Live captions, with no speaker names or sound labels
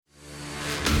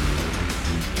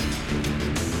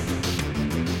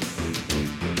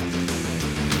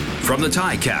From the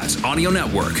Ticats Audio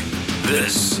Network,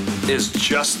 this is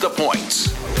Just the Points.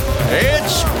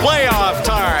 It's playoff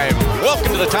time.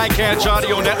 Welcome to the Ticats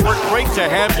Audio Network. Great to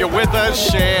have you with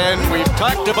us, and we've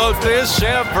talked about this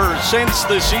ever since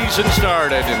the season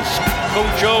started. And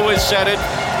Coach O has said it.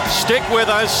 Stick with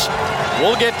us.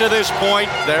 We'll get to this point.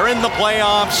 They're in the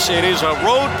playoffs. It is a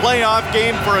road playoff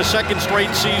game for a second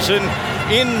straight season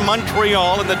in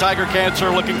Montreal, and the Tiger Cats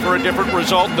are looking for a different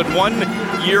result than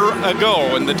 1 year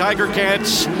ago. And the Tiger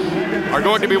Cats are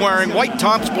going to be wearing white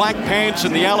tops, black pants,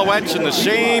 and the Alouettes in the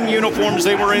same uniforms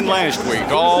they were in last week,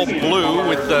 all blue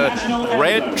with the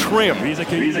red trim.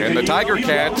 And the Tiger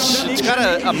Cats, it's got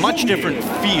a much different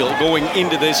feel going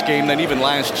into this game than even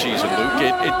last season, Luke.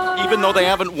 Even though they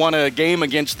haven't won a game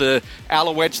against the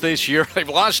Alouettes this year, they've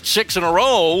lost 6 in a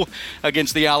row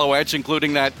against the Alouettes,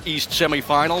 including that East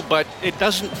semifinal, but it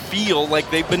doesn't feel like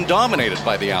they've been dominated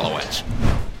by the Alouettes.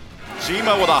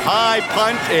 Zima with a high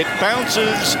punt. It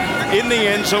bounces in the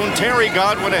end zone. Terry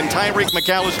Godwin and Tyreek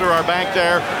McAllister are back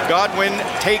there. Godwin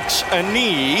takes a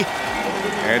knee.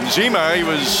 And Zima, he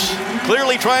was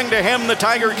clearly trying to hem the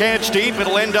Tiger Cats deep.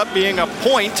 It'll end up being a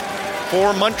point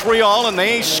for Montreal, and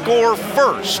they score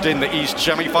first in the East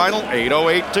semifinal.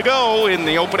 8:08 to go in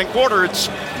the opening quarter. It's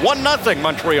 1-0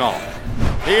 Montreal.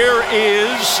 Here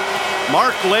is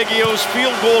Mark Leggio's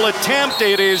field goal attempt.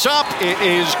 It is up, it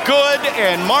is good,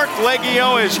 and Mark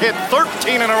Leggio has hit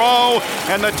 13 in a row,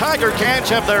 and the Tiger Cats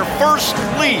have their first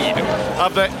lead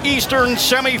of the Eastern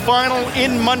semifinal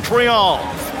in Montreal.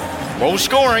 Low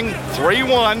scoring,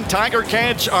 3-1. Tiger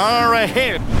Cats are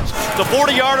ahead. The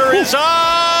 40-yarder is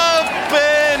up,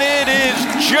 and it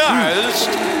is just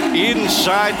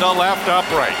inside the left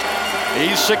upright.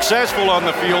 He's successful on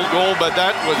the field goal, but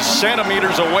that was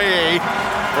centimeters away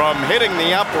from hitting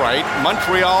the upright.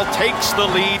 Montreal takes the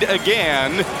lead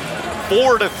again,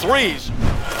 4-3.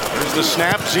 There's the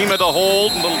snap, Zima the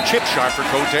hold, little chip shot for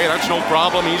Cote. That's no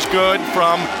problem. He's good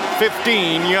from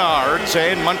 15 yards,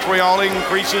 and Montreal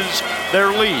increases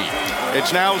their lead.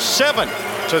 It's now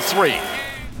 7-3.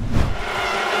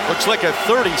 Looks like a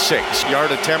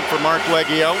 36-yard attempt for Mark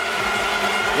Leggio.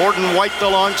 Gordon White, the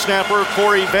long snapper.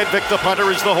 Corey Vedvik, the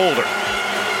punter, is the holder.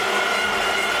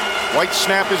 White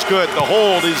snap is good. The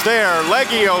hold is there.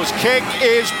 Leggio's kick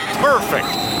is perfect.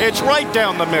 It's right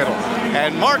down the middle.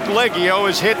 And Mark Leggio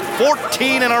has hit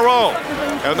 14 in a row.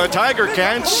 And the Tiger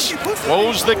Cats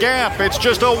close the gap. It's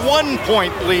just a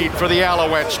 1-point lead for the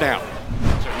Alouettes now.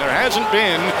 There hasn't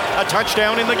been a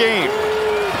touchdown in the game.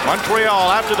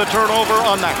 Montreal after the turnover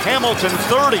on the Hamilton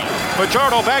 30.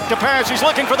 Fajardo back to pass. He's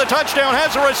looking for the touchdown.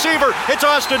 Has a receiver. It's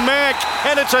Austin Mack.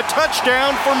 And it's a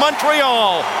touchdown for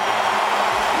Montreal.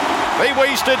 They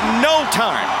wasted no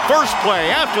time. First play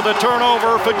after the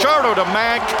turnover. Fajardo to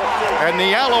Mack. And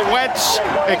the Alouettes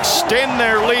extend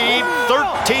their lead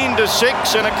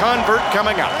 13-6 and a convert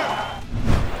coming up.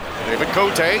 David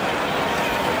Cote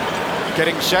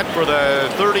getting set for the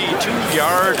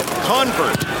 32-yard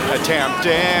convert attempt,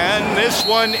 and this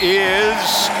one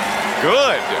is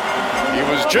good. He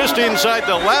was just inside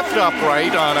the left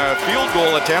upright on a field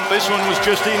goal attempt. This one was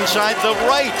just inside the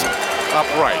right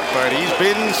upright, but he's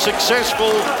been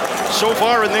successful so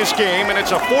far in this game, and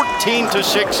it's a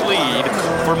 14-6 lead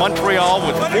for Montreal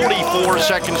with 44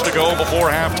 seconds to go before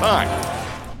halftime.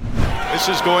 This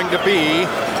is going to be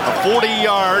a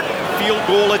 40-yard field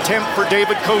goal attempt for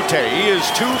David Cote. He is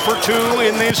 2 for 2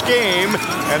 in this game,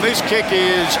 and this kick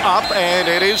is up, and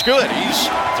it is good. He's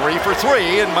 3 for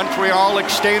 3, and Montreal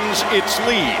extends its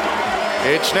lead.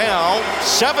 It's now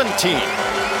 17-6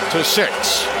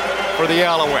 for the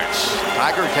Alouettes.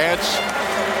 Tiger Cats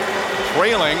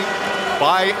trailing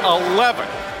by 11.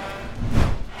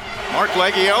 Mark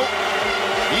Leggio,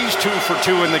 he's 2 for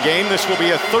 2 in the game. This will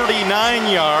be a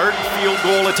 39-yard field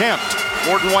goal attempt.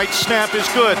 Gordon White's snap is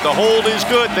good. The hold is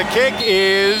good. The kick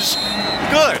is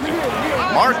good.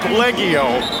 Mark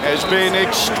Leggio has been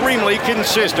extremely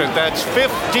consistent. That's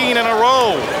 15 in a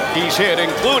row he's hit,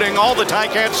 including all the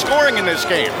Ticats scoring in this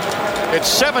game. It's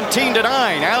 17-9.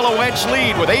 Alouettes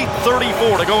lead with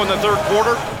 8:34 to go in the third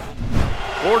quarter.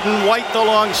 Gordon White, the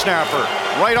long snapper,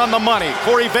 right on the money.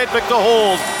 Corey Vedvik, the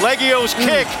hold. Leggio's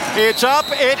kick, it's up,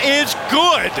 it is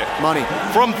good. Money.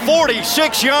 From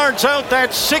 46 yards out,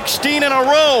 that's 16 in a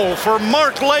row for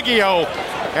Mark Leggio.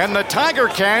 And the Tiger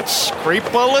Cats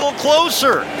creep a little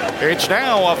closer. It's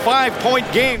now a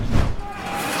 5-point game.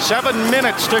 7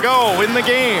 minutes to go in the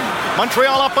game.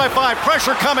 Montreal up by 5.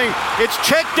 Pressure coming. It's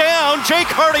checked down. Jake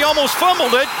Hardy almost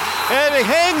fumbled it. And he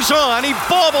hangs on. He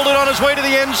bobbled it on his way to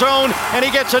the end zone. And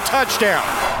he gets a touchdown.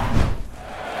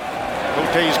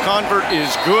 Cote's convert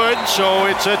is good. So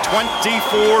it's a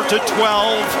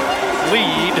 24-12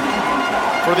 lead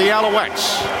for the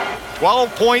Alouettes.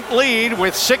 12-point lead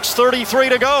with 6:33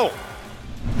 to go.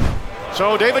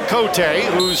 So David Cote,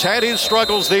 who's had his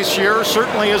struggles this year,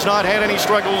 certainly has not had any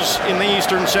struggles in the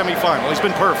Eastern semifinal. He's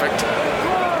been perfect.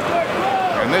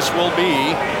 And this will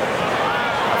be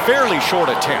a fairly short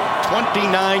attempt,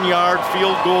 29-yard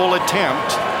field goal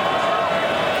attempt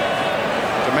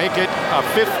to make it a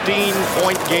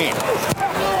 15-point game.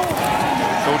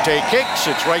 Cote kicks,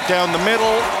 it's right down the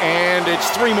middle, and it's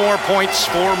 3 more points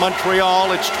for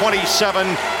Montreal. It's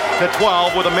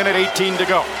 27-12 with 1:18 to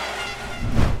go.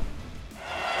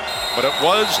 But it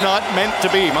was not meant to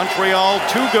be. Montreal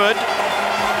too good.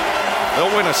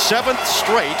 They'll win a 7th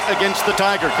straight against the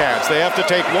Tiger Cats. They have to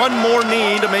take one more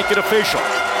knee to make it official.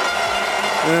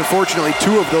 And unfortunately,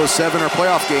 2 of those 7 are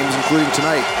playoff games, including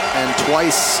tonight. And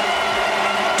twice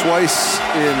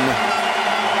in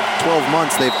 12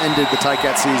 months, they've ended the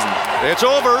Ticat season. It's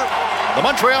over. The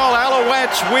Montreal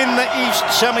Alouettes win the East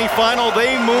semifinal.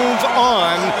 They move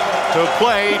on to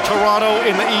play Toronto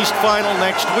in the East final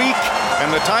next week. And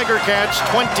the Tiger Cats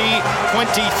 2023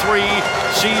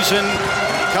 season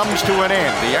comes to an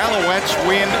end. The Alouettes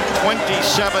win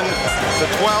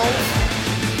 27-12.